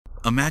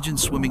Imagine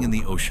swimming in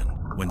the ocean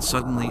when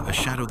suddenly a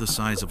shadow the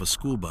size of a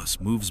school bus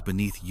moves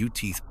beneath you,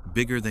 teeth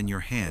bigger than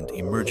your hand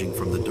emerging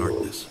from the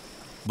darkness.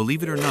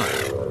 Believe it or not,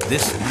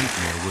 this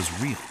nightmare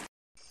was real.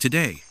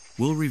 Today,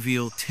 we'll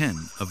reveal 10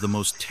 of the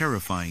most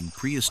terrifying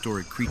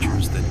prehistoric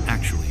creatures that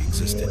actually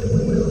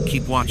existed.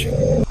 Keep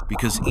watching,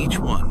 because each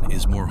one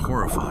is more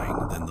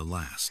horrifying than the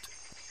last.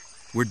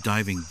 We're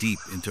diving deep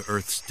into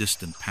Earth's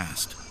distant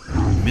past,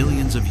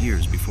 millions of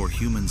years before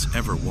humans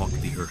ever walked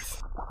the Earth.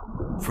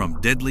 From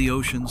deadly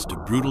oceans to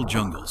brutal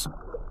jungles,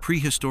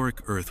 prehistoric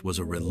Earth was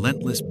a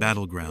relentless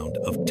battleground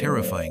of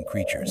terrifying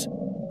creatures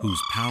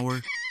whose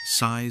power,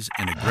 size,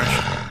 and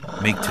aggression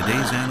make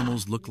today's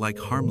animals look like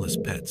harmless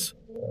pets.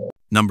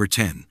 Number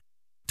 10.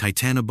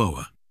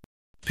 Titanoboa.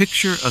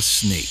 Picture a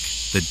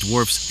snake that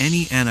dwarfs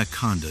any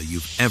anaconda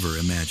you've ever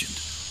imagined.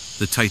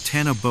 The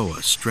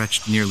Titanoboa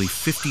stretched nearly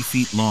 50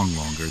 feet long,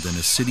 longer than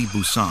a city.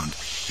 Busan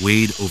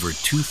weighed over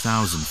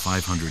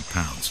 2,500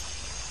 pounds.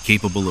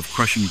 Capable of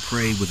crushing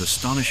prey with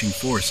astonishing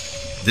force,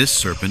 this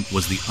serpent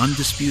was the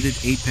undisputed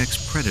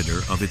apex predator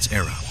of its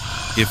era.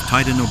 If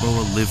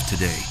Titanoboa lived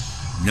today,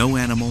 no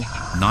animal,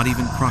 not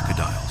even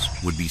crocodiles,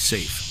 would be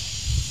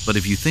safe. But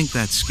if you think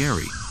that's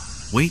scary,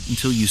 wait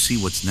until you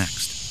see what's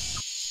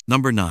next.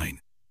 Number 9.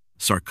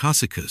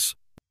 Sarcosuchus.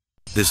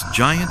 This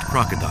giant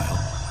crocodile,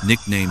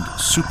 nicknamed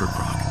Super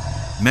Croc,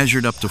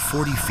 measured up to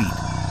 40 feet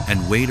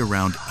and weighed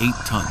around 8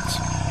 tons.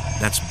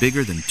 That's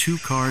bigger than 2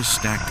 cars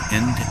stacked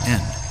end to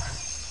end.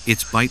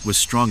 Its bite was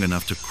strong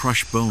enough to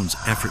crush bones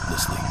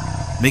effortlessly,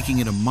 making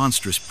it a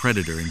monstrous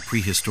predator in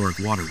prehistoric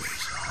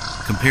waterways.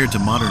 Compared to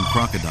modern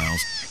crocodiles,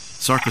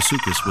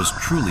 Sarcosuchus was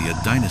truly a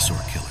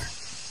dinosaur killer.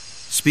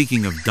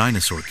 Speaking of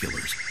dinosaur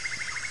killers,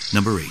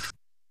 Number 8.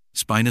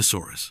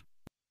 Spinosaurus.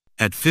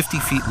 At 50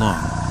 feet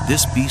long,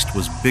 this beast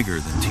was bigger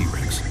than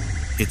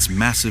T-Rex. Its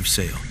massive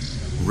sail,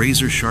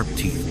 razor-sharp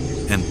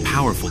teeth, and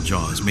powerful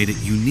jaws made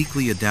it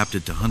uniquely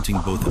adapted to hunting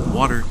both in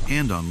water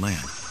and on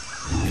land.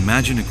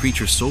 Imagine a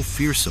creature so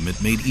fearsome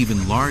it made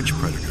even large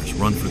predators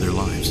run for their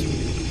lives.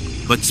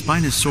 But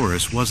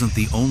Spinosaurus wasn't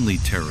the only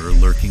terror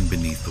lurking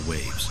beneath the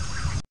waves.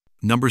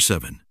 Number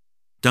 7.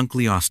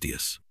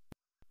 Dunkleosteus.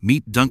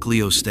 Meet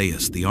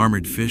Dunkleosteus, the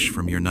armored fish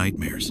from your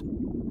nightmares.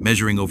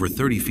 Measuring over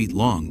 30 feet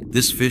long,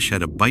 this fish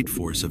had a bite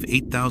force of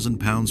 8,000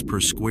 pounds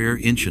per square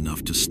inch,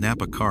 enough to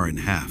snap a car in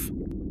half.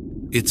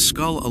 Its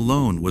skull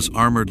alone was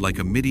armored like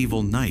a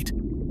medieval knight,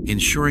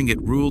 ensuring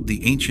it ruled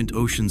the ancient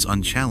oceans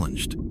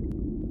unchallenged.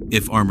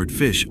 If armored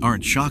fish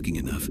aren't shocking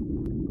enough.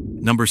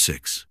 Number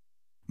 6.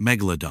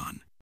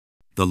 Megalodon.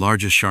 The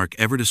largest shark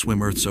ever to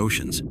swim Earth's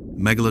oceans,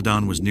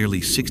 Megalodon was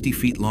nearly 60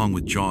 feet long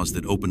with jaws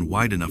that opened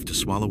wide enough to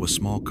swallow a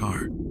small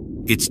car.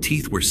 Its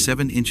teeth were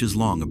 7 inches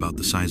long, about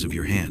the size of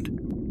your hand.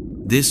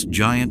 This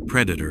giant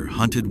predator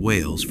hunted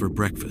whales for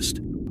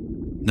breakfast.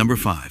 Number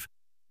 5.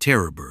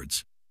 Terror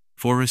birds.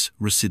 Forus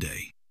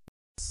ricidae.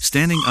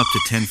 Standing up to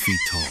 10 feet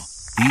tall,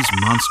 these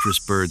monstrous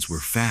birds were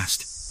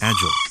fast,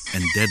 agile,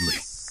 and deadly.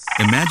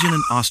 Imagine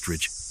an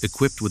ostrich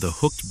equipped with a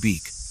hooked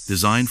beak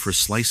designed for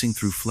slicing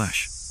through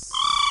flesh.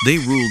 They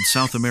ruled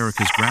South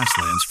America's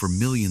grasslands for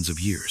millions of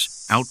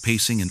years,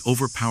 outpacing and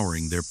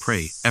overpowering their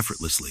prey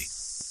effortlessly.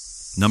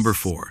 Number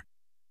 4.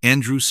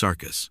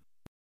 Andrewsarchus.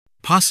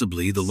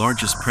 Possibly the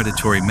largest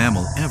predatory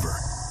mammal ever,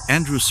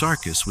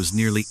 Andrewsarchus was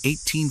nearly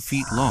 18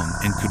 feet long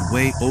and could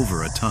weigh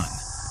over a ton.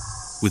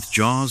 With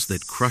jaws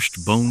that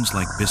crushed bones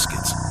like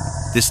biscuits,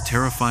 this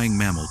terrifying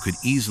mammal could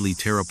easily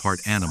tear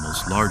apart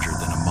animals larger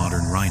than a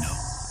modern rhino.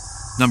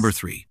 Number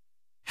 3.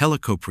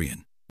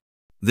 Helicoprion.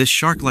 This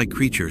shark-like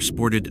creature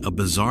sported a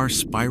bizarre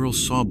spiral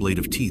saw blade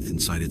of teeth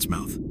inside its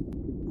mouth.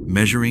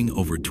 Measuring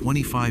over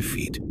 25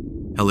 feet,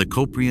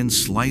 Helicoprion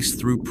sliced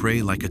through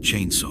prey like a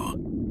chainsaw,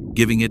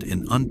 giving it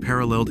an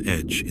unparalleled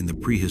edge in the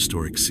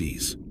prehistoric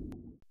seas.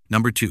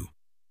 Number 2.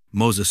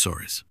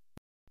 Mosasaurus.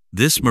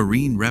 This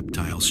marine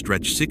reptile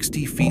stretched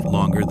 60 feet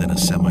longer than a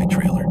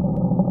semi-trailer.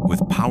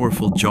 With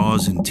powerful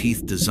jaws and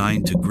teeth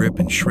designed to grip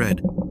and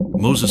shred,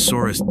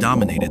 Mosasaurus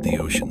dominated the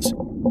oceans,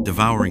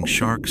 devouring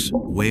sharks,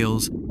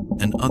 whales,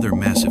 and other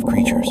massive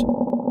creatures.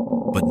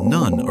 But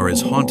none are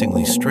as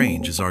hauntingly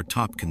strange as our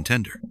top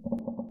contender.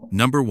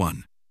 Number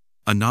 1.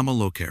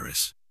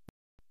 Anomalocaris.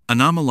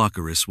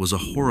 Anomalocaris was a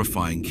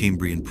horrifying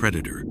Cambrian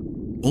predator,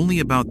 only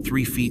about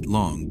 3 feet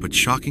long but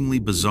shockingly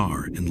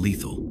bizarre and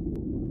lethal.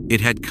 It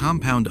had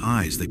compound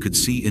eyes that could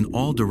see in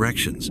all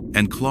directions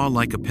and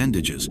claw-like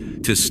appendages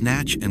to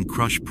snatch and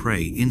crush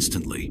prey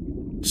instantly.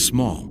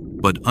 Small,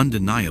 but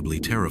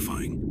undeniably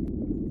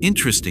terrifying.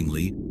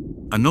 Interestingly,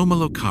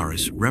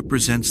 Anomalocaris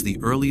represents the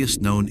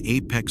earliest known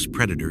apex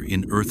predator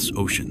in Earth's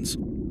oceans,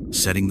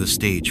 setting the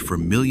stage for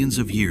millions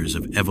of years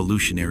of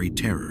evolutionary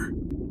terror.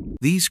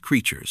 These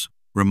creatures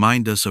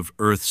remind us of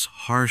Earth's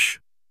harsh,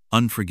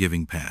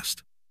 unforgiving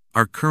past.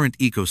 Our current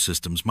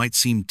ecosystems might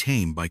seem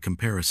tame by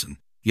comparison,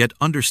 yet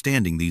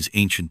understanding these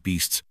ancient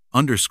beasts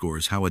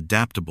underscores how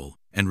adaptable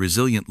and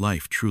resilient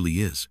life truly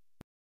is.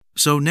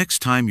 So next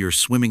time you're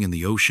swimming in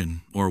the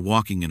ocean or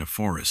walking in a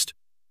forest,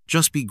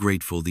 just be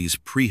grateful these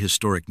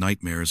prehistoric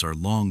nightmares are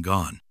long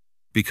gone,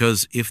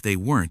 because if they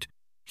weren't,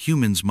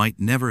 humans might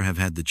never have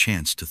had the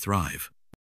chance to thrive.